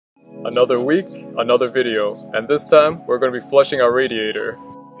Another week, another video, and this time we're going to be flushing our radiator.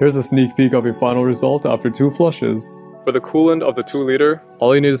 Here's a sneak peek of your final result after 2 flushes. For the coolant of the 2 liter,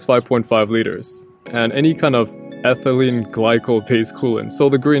 all you need is 5.5 liters. And any kind of ethylene glycol based coolant, so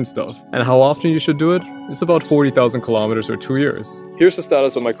the green stuff. And how often you should do it? It's about 40,000 kilometers or 2 years. Here's the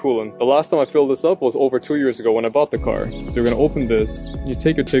status of my coolant. The last time I filled this up was over 2 years ago when I bought the car. So you're gonna open this, you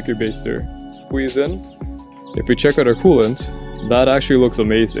take your ticker baster, squeeze in. If we check out our coolant, that actually looks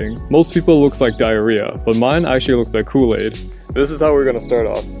amazing. Most people it looks like diarrhea, but mine actually looks like Kool-Aid. This is how we're gonna start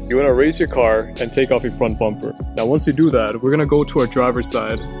off. You wanna raise your car and take off your front bumper. Now once you do that, we're gonna go to our driver's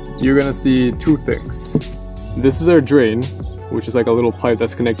side. You're gonna see 2 things. This is our drain, which is like a little pipe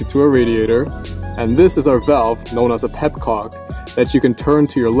that's connected to a radiator. And this is our valve, known as a pepcock, that you can turn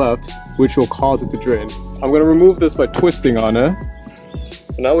to your left, which will cause it to drain. I'm gonna remove this by twisting on it.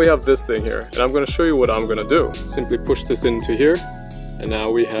 So now we have this thing here, and I'm gonna show you what I'm gonna do. Simply push this into here, and now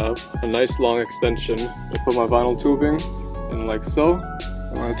we have a nice long extension. I put my vinyl tubing in like so.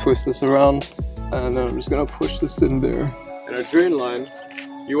 I'm gonna twist this around, and then I'm just gonna push this in there. And our drain line,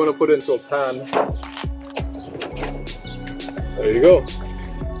 you wanna put it into a pan. There you go.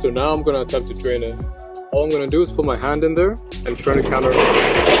 So now I'm gonna attempt to drain it. All I'm gonna do is put my hand in there and try to counter.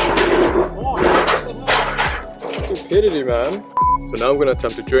 Stupidity, man. So now I'm gonna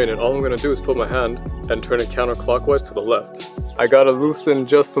attempt to drain it. All I'm gonna do is put my hand and turn it counterclockwise to the left. I gotta loosen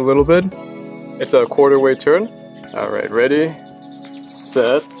just a little bit. It's a quarter-way turn. All right, ready,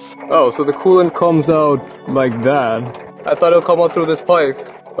 set. Oh, so the coolant comes out like that. I thought it'll come out through this pipe.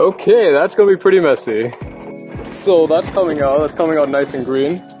 Okay, that's gonna be pretty messy. So that's coming out nice and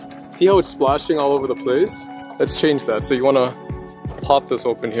green. See how it's splashing all over the place? Let's change that. So you wanna pop this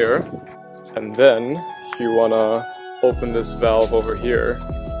open here, and then you wanna open this valve over here.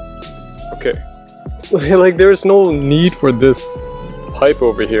 Okay. Like there's no need for this pipe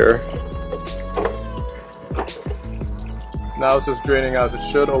over here. Now it's just draining as it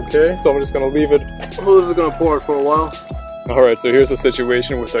should, okay? So I'm just gonna leave it. Oh, this is gonna pour it for a while. Alright, so here's the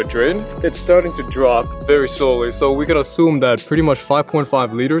situation with our drain. It's starting to drop very slowly, so we can assume that pretty much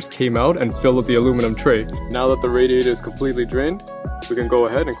 5.5 liters came out and filled up the aluminum tray. Now that the radiator is completely drained, we can go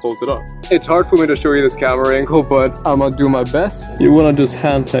ahead and close it up. It's hard for me to show you this camera angle, but I'm gonna do my best. You wanna just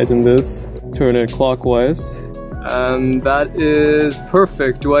hand tighten this, turn it clockwise, and that is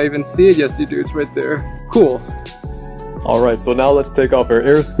perfect. Do I even see it? Yes, you do, it's right there. Cool. Alright, so now let's take off our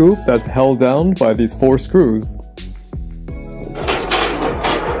air scoop that's held down by these 4 screws.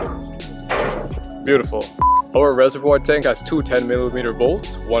 Beautiful. Our reservoir tank has 2 10mm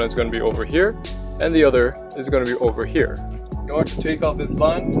bolts. One is going to be over here, and the other is going to be over here. In order to take off this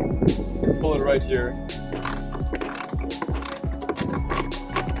line, pull it right here.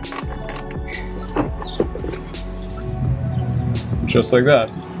 Just like that.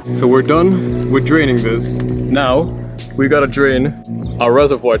 So we're done with draining this. Now, we gotta drain our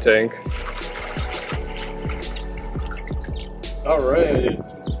reservoir tank. Alright.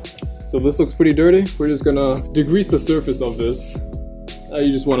 So this looks pretty dirty. We're just gonna degrease the surface of this. You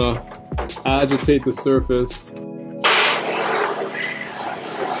just wanna agitate the surface.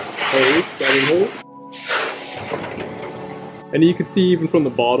 Hey, starting hole. And you can see even from the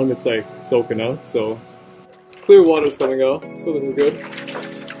bottom, it's like soaking out. So clear water's coming out. So this is good.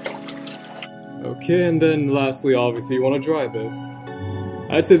 Okay, and then lastly, obviously, you wanna dry this.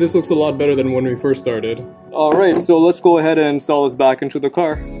 I'd say this looks a lot better than when we first started. Alright, so let's go ahead and install this back into the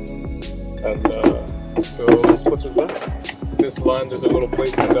car. And so let's put this back. This line, there's a little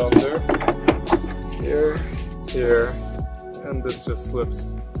placement down there. Here, here, and this just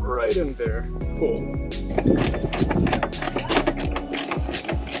slips right in there. Cool.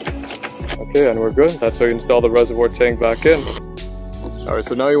 Okay, and we're good. That's how you install the reservoir tank back in. Alright,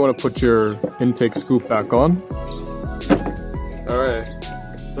 so now you want to put your intake scoop back on. Alright,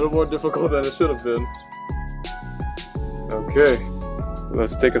 a little more difficult than it should have been. Okay.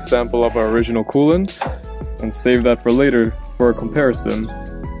 Let's take a sample of our original coolant and save that for later for a comparison.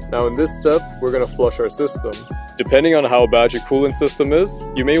 Now in this step, we're gonna flush our system. Depending on how bad your coolant system is,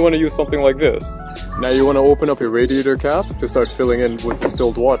 you may want to use something like this. Now you want to open up your radiator cap to start filling in with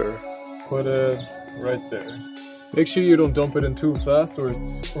distilled water. Put it right there. Make sure you don't dump it in too fast or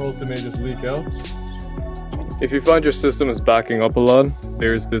else it may just leak out. If you find your system is backing up a lot,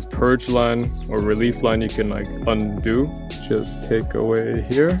 there's this purge line or relief line you can like undo. Just take away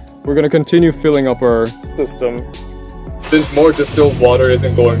here. We're gonna continue filling up our system. Since more distilled water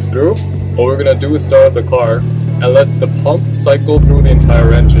isn't going through, what we're gonna do is start up the car and let the pump cycle through the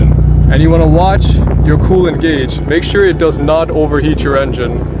entire engine. And you wanna watch your coolant gauge. Make sure it does not overheat your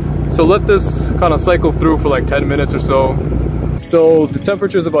engine. So let this kind of cycle through for like 10 minutes or so. So the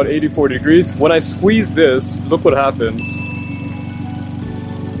temperature is about 84 degrees. When I squeeze this, look what happens.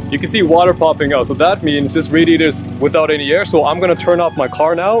 You can see water popping out. So that means this radiator is without any air. So I'm gonna turn off my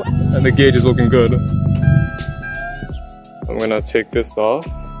car now and the gauge is looking good. I'm gonna take this off.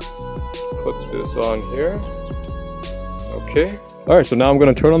 Put this on here. Okay. All right, so now I'm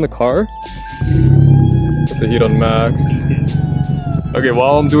gonna turn on the car. Put the heat on max. Okay,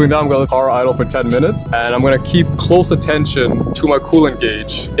 while I'm doing that, I'm gonna let the car idle for 10 minutes and I'm gonna keep close attention to my coolant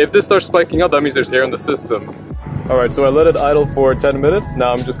gauge. If this starts spiking up, that means there's air in the system. All right, so I let it idle for 10 minutes.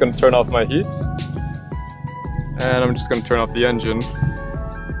 Now I'm just gonna turn off my heat. And I'm just gonna turn off the engine.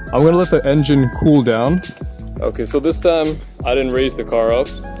 I'm gonna let the engine cool down. Okay, so this time I didn't raise the car up.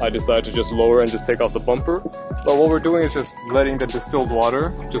 I decided to just lower and just take off the bumper. But what we're doing is just letting the distilled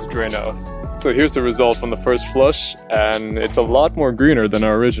water just drain out. So here's the result from the first flush, and it's a lot more greener than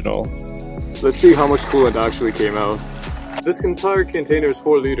our original. Let's see how much coolant actually came out. This entire container is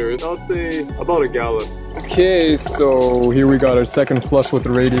 4 liters. I would say about a gallon. Okay, so here we got our second flush with the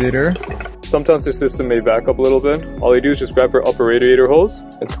radiator. Sometimes the system may back up a little bit. All you do is just grab your upper radiator hose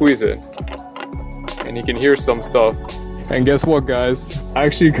and squeeze it. And you can hear some stuff. And guess what, guys? I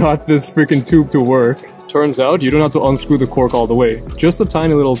actually got this freaking tube to work. Turns out you don't have to unscrew the cork all the way. Just a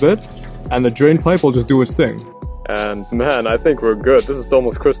tiny little bit, and the drain pipe will just do its thing. And man, I think we're good. This is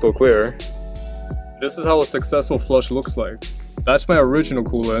almost crystal clear. This is how a successful flush looks like. That's my original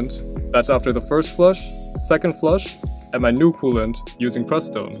coolant. That's after the first flush, second flush, and my new coolant using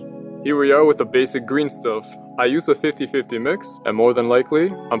Prestone. Here we are with the basic green stuff. I use a 50-50 mix, and more than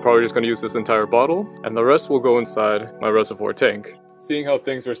likely, I'm probably just going to use this entire bottle, and the rest will go inside my reservoir tank. Seeing how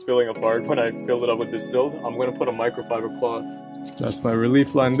things are spilling apart when I filled it up with distilled, I'm going to put a microfiber cloth. That's my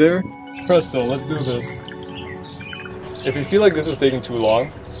relief line there. Presto, let's do this. If you feel like this is taking too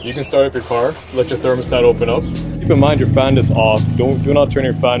long, you can start up your car, let your thermostat open up. Keep in mind your fan is off. Do not turn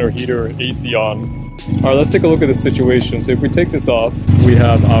your fan or heater or AC on. Alright, let's take a look at the situation. So if we take this off, we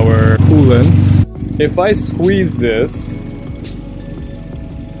have our coolant. If I squeeze this,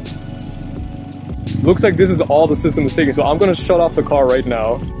 looks like this is all the system is taking. So I'm going to shut off the car right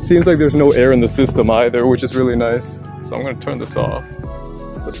now. Seems like there's no air in the system either, which is really nice. So I'm going to turn this off.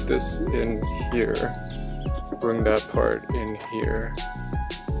 Put this in here. Bring that part in here.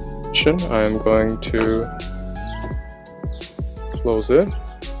 I'm going to close it.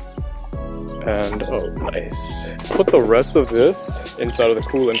 And oh, nice. Put the rest of this inside of the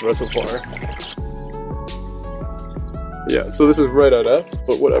coolant reservoir. Yeah, so this is right at F,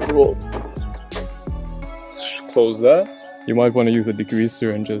 but whatever, we'll close that. You might want to use a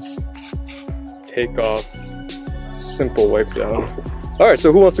degreaser and just take off. Simple wipe down. Alright,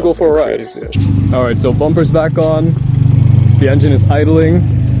 so who wants to go for a ride? Alright, so bumper's back on. The engine is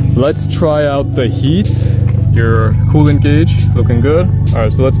idling. Let's try out the heat. Your coolant gauge, looking good.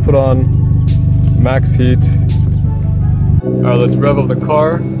 Alright, so let's put on max heat. Alright, let's rev up the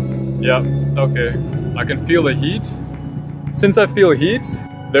car. Yeah, okay. I can feel the heat. Since I feel heat,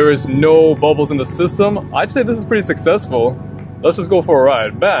 there is no bubbles in the system. I'd say this is pretty successful. Let's just go for a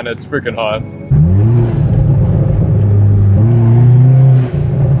ride. Man, it's freaking hot.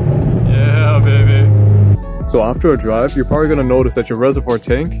 Yeah, baby. So after a drive, you're probably gonna notice that your reservoir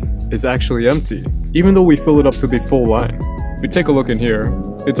tank is actually empty, even though we fill it up to the full line. If you take a look in here,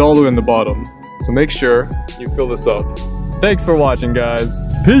 it's all the way in the bottom. So make sure you fill this up. Thanks for watching, guys.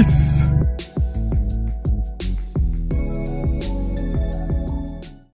 Peace!